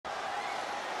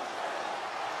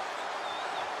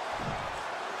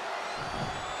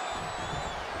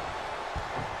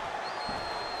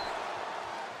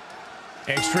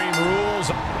Extreme Rules.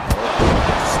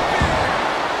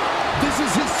 This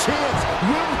is his chance.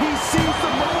 Will he seize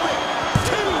the moment?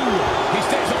 2. He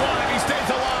stays alive. He stays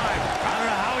alive. I don't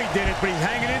know how he did it, but he's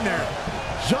hanging in there.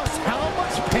 Just how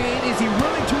much pain is he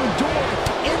willing to endure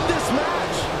in this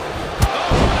match?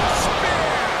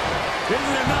 Is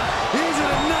it enough? Is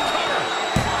it enough?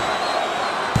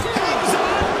 Hangs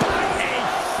on by a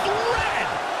thread.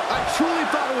 I truly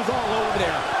thought it was all over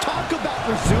there. Talk about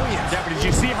resilience. Yeah, but did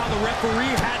you see how the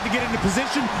referee had to get into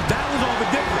position? That was all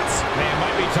the difference. Man, it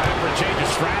might be time for a change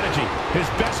of strategy. His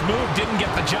best move didn't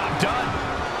get the job done.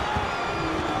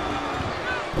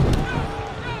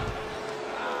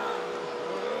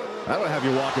 That'll have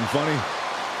you walking funny.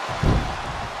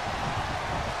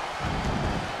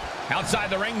 Outside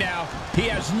the ring now. He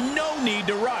has no need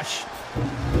to rush.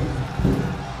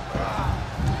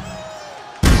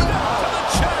 Shot to the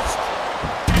chest.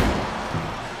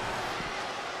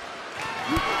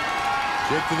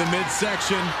 Kick to the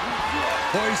midsection.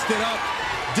 Hoisted up.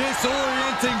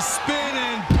 Disorienting spin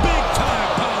and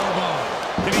big-time powerbomb.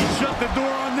 Can he shut the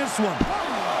door on this one?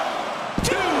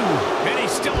 2. And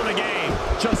he's still in the game.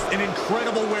 Just an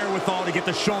incredible wherewithal to get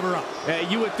the shoulder up.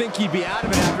 You would think he'd be out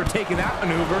of it after taking that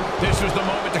maneuver. This was the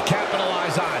moment to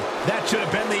capitalize on. That should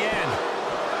have been the end.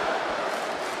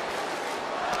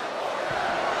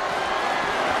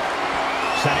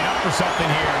 Setting up for something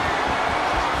here.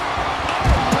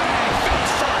 Bang!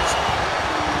 Face first.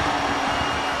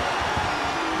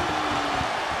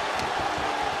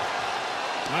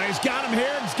 He's got him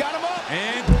here. He's got him up.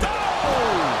 And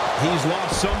He's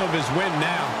lost some of his wind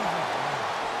now.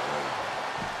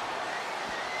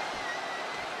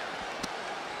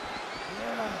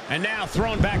 And now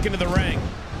thrown back into the ring.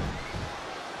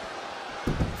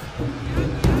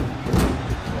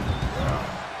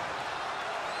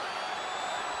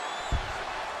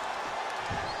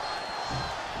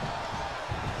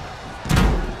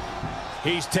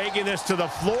 He's taking this to the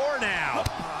floor now.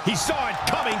 He saw it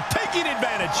coming, taking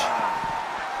advantage.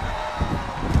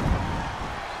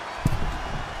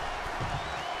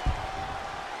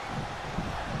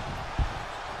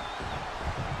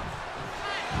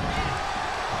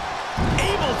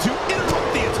 To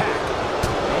interrupt the attack.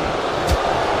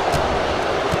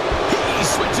 He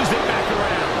switches it back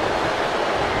around.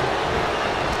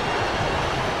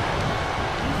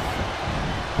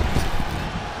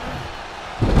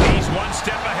 He's one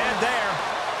step ahead there.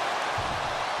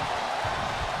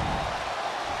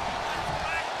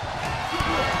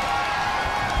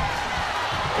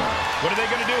 What are they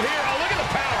going to do here? Oh, look at the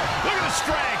power. Look at the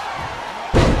strength.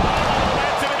 Oh,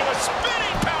 lands him into a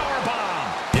spinning power bomb.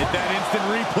 get that instant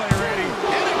replay ready.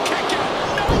 And a kick out.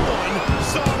 No one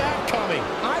saw that coming.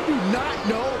 I do not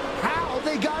know how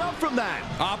they got up from that.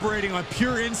 Operating on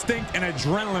pure instinct and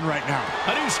adrenaline right now.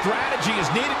 A new strategy is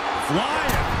needed.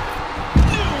 Flying.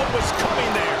 Knew what was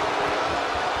coming there.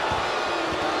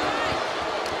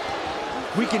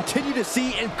 We continue to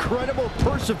see incredible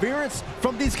perseverance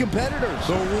from these competitors.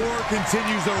 The war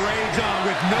continues to rage on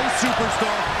with no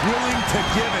superstar willing to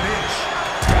give an inch.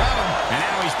 Got him. And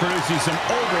now he's producing some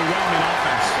overwhelming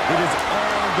offense. It is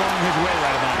all going his way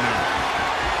right about now.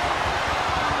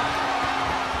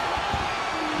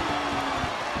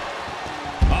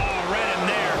 Oh, right in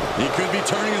there. He could be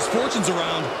turning his fortunes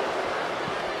around.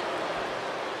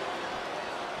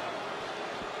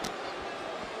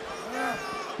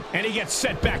 And he gets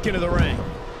set back into the ring. Now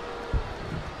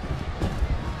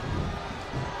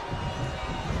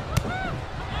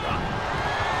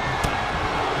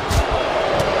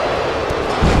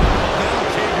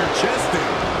cave your chest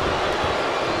in.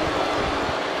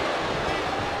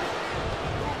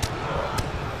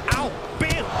 Ow,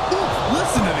 bam. Ooh,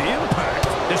 listen to the impact.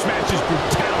 This match's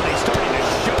brutality starting to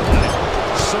show on it.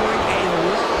 Showing a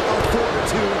lot of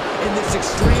fortitude in this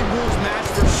Extreme Rules match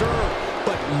for sure,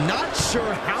 but not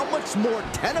sure how much more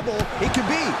tenable it could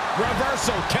be.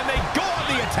 Reversal. Can they go on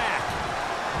the attack?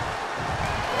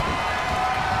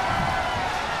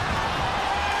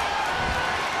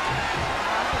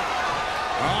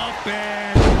 Up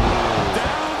and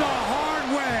down the hard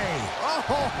way.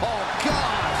 Oh,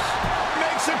 gosh.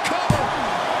 Makes a cover.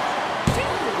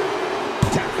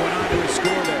 Tap one onto his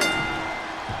score there.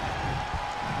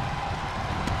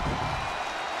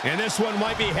 And this one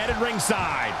might be headed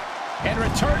ringside. And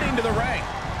returning to the ring.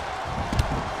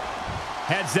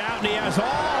 Heads out, and he has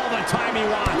all the time he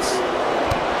wants.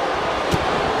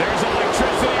 There's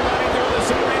electricity running through this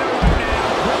arena right now.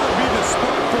 Will it be the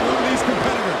spark for one of these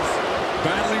competitors?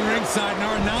 Battling ringside, and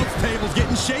our announce table's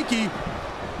getting shaky.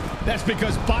 That's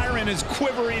because Byron is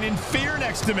quivering in fear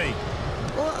next to me.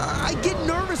 Well, I get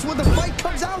nervous when the fight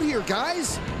comes out here,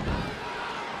 guys.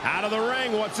 Out of the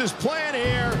ring. What's his plan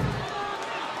here?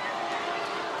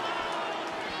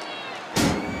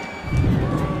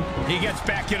 He gets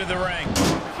back into the ring.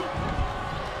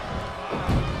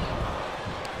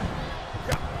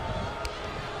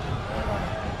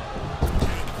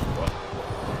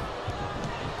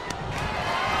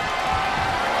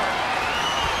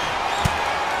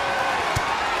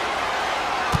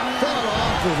 Fought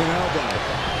off with an elbow.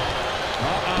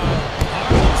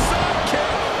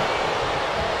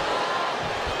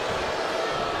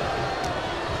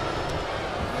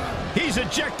 He's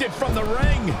ejected from the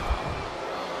ring.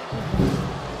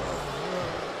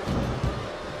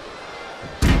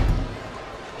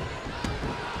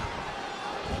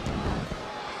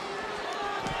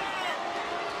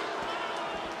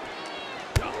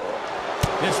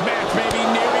 This match may be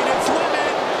nearing its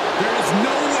limit. There is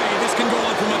no way this can go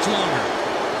on for much longer.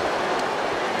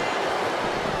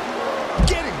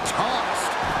 Getting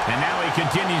tossed. And now he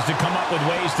continues to come up with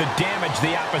ways to damage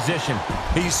the opposition.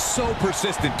 He's so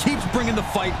persistent, keeps bringing the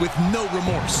fight with no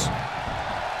remorse.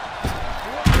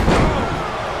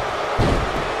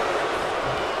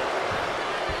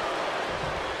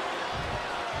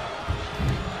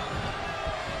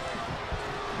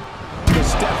 The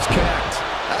steps connect.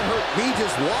 That hurt me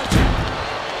just watching.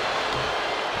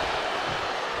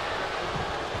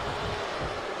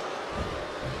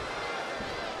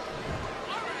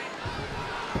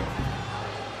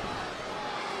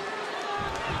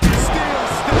 Steel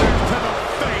stairs to the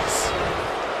face.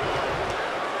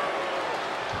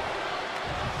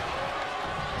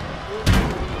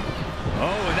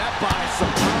 Oh, and that buys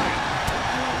some time.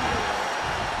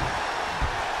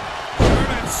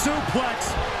 German suplex,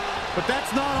 but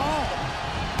that's not all.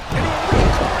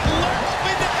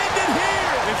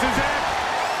 This is it.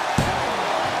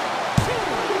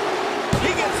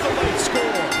 He gets the late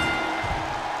score.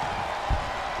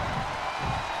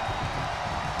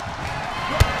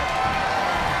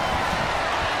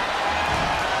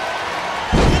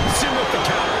 Hits him with the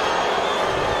counter.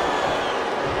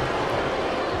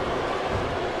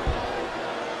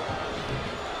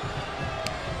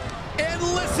 And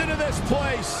listen to this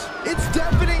place. It's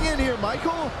deafening in here,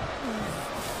 Michael.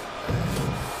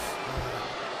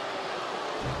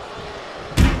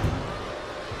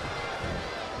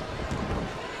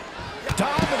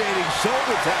 Dominating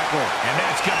shoulder tackle. And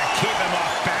that's going to keep him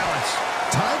off balance.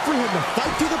 Time for him to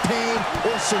fight through the pain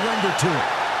or surrender to it.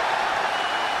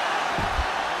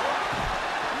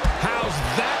 How's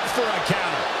that for a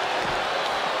counter?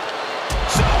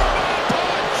 Superman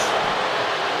punch.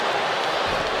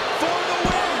 For the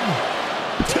win.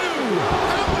 2.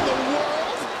 How in the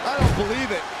world? I don't believe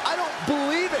it. I don't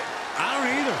believe it. I don't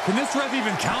either. Can this ref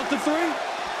even count to 3?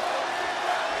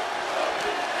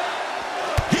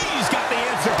 He's got the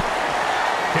answer.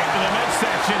 Into the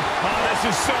midsection. Oh, this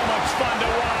is so much fun to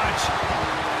watch.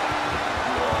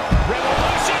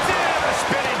 Revolution's in. A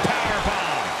spinning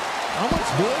powerbomb. How much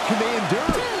more can they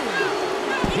endure?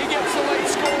 He gets the late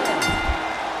score.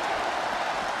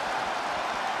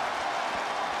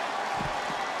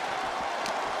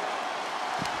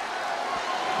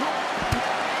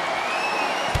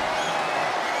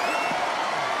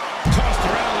 Tossed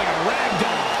around like a rag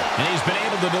doll. And he's been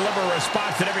able to deliver a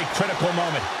response at every critical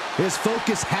moment. His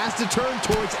focus has to turn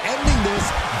towards ending this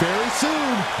very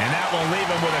soon. And that will leave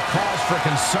him with a cause for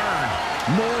concern.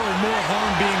 More and more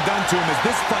harm being done to him as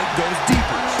this fight goes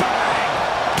deeper. Bang!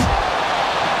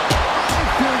 I'm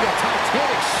feeling a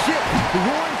Titanic ship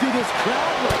roaring through this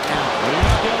crowd right now. Well, you're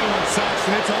not the only one,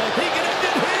 Saxton. It's all He can end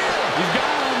it here. He's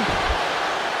got him.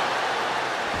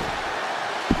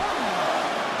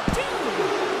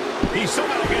 He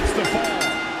somehow gets the fall.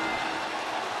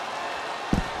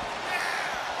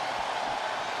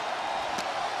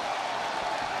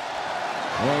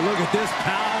 Oh, look at this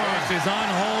power. This is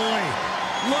unholy.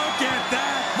 Look at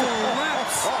that for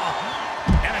reps.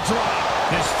 And a drop.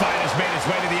 This fight has made its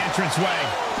way to the entranceway.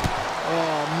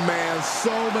 Oh, man, so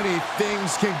many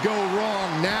things can go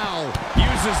wrong now.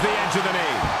 Uses the edge of the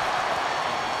knee.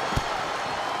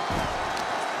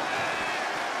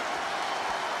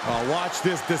 Oh, watch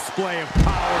this display of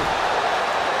power.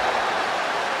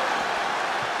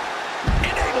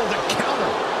 Able to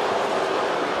counter.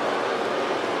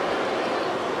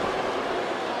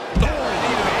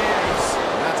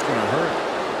 That's going to hurt.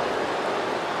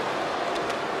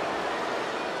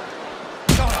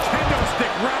 Oh, kendo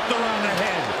stick wrapped around the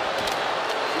head.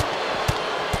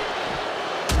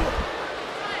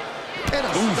 And a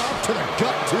stop to the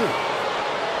gut, too.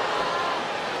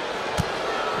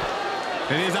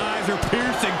 And his eyes are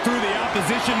piercing through the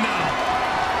opposition now.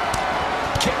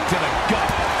 Kick to the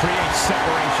gut creates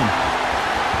separation.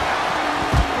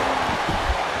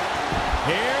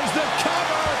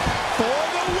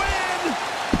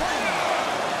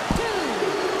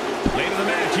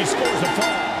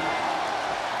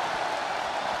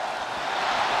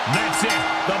 it.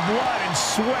 The blood and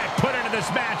sweat put into this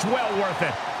match, well worth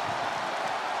it.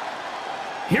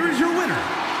 Here is your winner,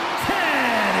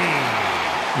 Khali.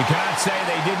 You can't say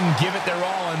they didn't give it their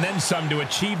all and then some to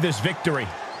achieve this victory.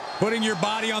 Putting your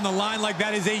body on the line like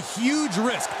that is a huge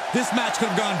risk. This match could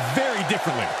have gone very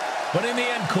differently. But in the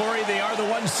end, Corey, they are the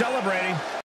ones celebrating.